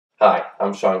Hi,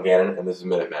 I'm Sean Gannon, and this is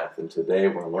Minute Math, and today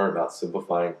we're going to learn about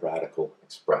simplifying radical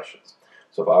expressions.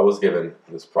 So if I was given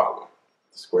this problem,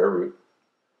 the square root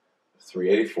of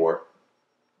 384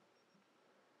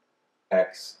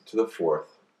 x to the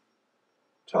fourth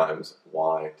times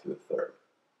y to the third,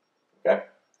 okay?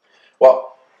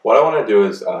 Well, what I want to do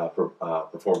is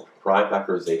perform prime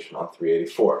factorization on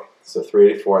 384. So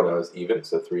 384 I know is even,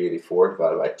 so 384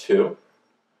 divided by 2,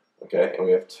 okay? And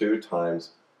we have 2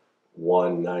 times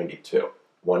 192.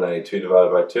 192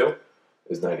 divided by 2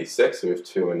 is 96, so we have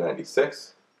 2 and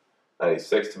 96.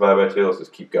 96 divided by 2, let's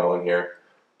just keep going here.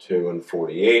 2 and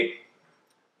 48.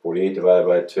 48 divided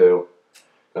by 2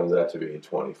 comes out to be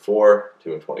 24.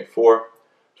 2 and 24.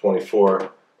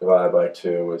 24 divided by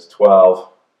 2 is 12.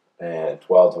 And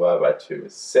 12 divided by 2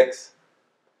 is 6.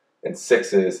 And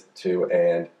 6 is 2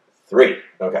 and 3.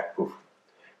 Okay, oof.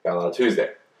 Got it on a Tuesday.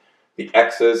 The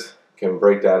x's can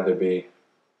break down to be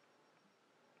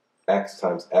x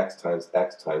times x times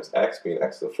x times x, being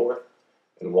x to the fourth,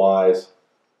 and y's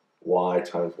y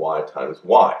times y times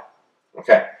y.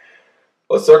 Okay,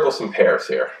 let's circle some pairs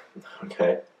here.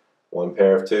 Okay, 1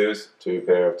 pair of 2's, 2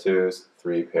 pair of 2's,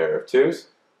 3 pair of 2's.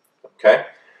 Okay,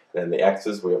 and then the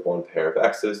x's, we have 1 pair of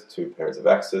x's, 2 pairs of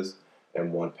x's,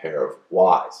 and 1 pair of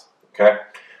y's. Okay,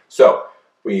 so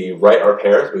we write our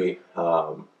pairs.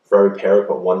 For every pair, we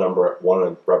put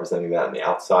one representing that on the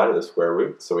outside of the square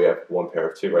root. So we have 1 pair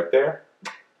of 2 right there,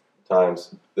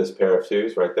 times this pair of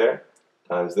 2's right there,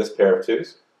 times this pair of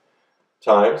 2's,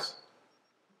 times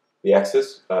the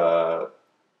x's, 1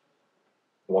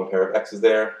 pair of x's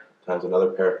there, times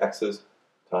another pair of x's,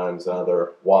 times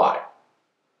another y.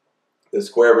 The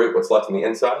square root, what's left on the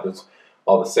inside, is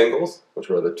all the singles, which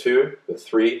were the 2, the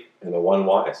 3, and the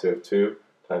 1y. So we have 2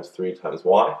 times 3 times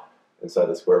y inside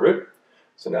the square root.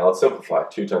 So now let's simplify.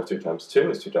 2 times 2 times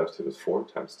 2 is 2 times 2 is 4,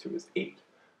 times 2 is 8.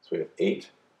 So we have 8.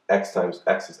 X times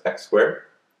x is x squared.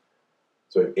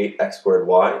 So we have 8x squared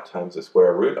y times the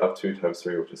square root of 2 times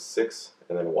 3, which is 6.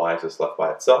 And then y is just left by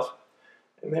itself.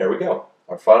 And there we go.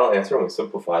 Our final answer when we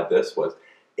simplified this was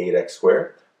 8x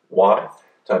squared y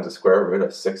times the square root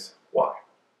of 6y.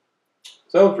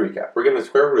 So let's recap. We're given the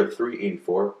square root of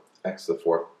 384, x to the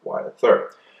fourth, y to the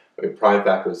third. We have prime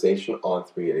factorization on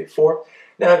 384.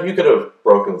 Now, you could have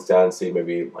broken this down and see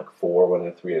maybe like 4 went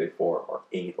into 384, or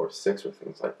 8 or 6 or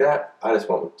things like that. I just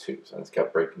went with 2, so I just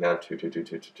kept breaking down 2, 2, 2,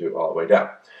 2, 2, 2 all the way down.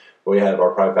 We have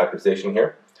our prime factorization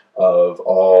here of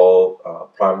all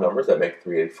prime numbers that make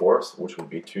 384, which would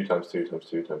be 2 times 2 times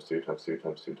 2 times 2 times 2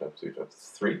 times 2 times 2 times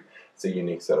 3. It's a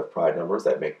unique set of prime numbers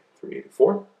that make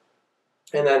 384.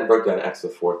 And then broke down x to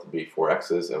the fourth to be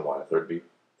 4x's and y to the third to be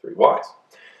 3y's.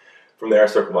 From there, I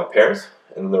circle my pairs,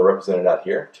 and they're represented out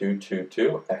here, 2, 2,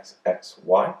 2, x, x,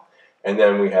 y. And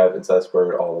then we have inside the square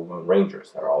root all the lone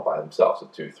rangers that are all by themselves, so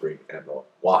 2, 3, and the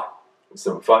y. We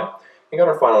simplify, and got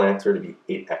our final answer to be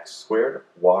 8x squared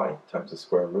y times the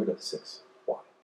square root of 6y.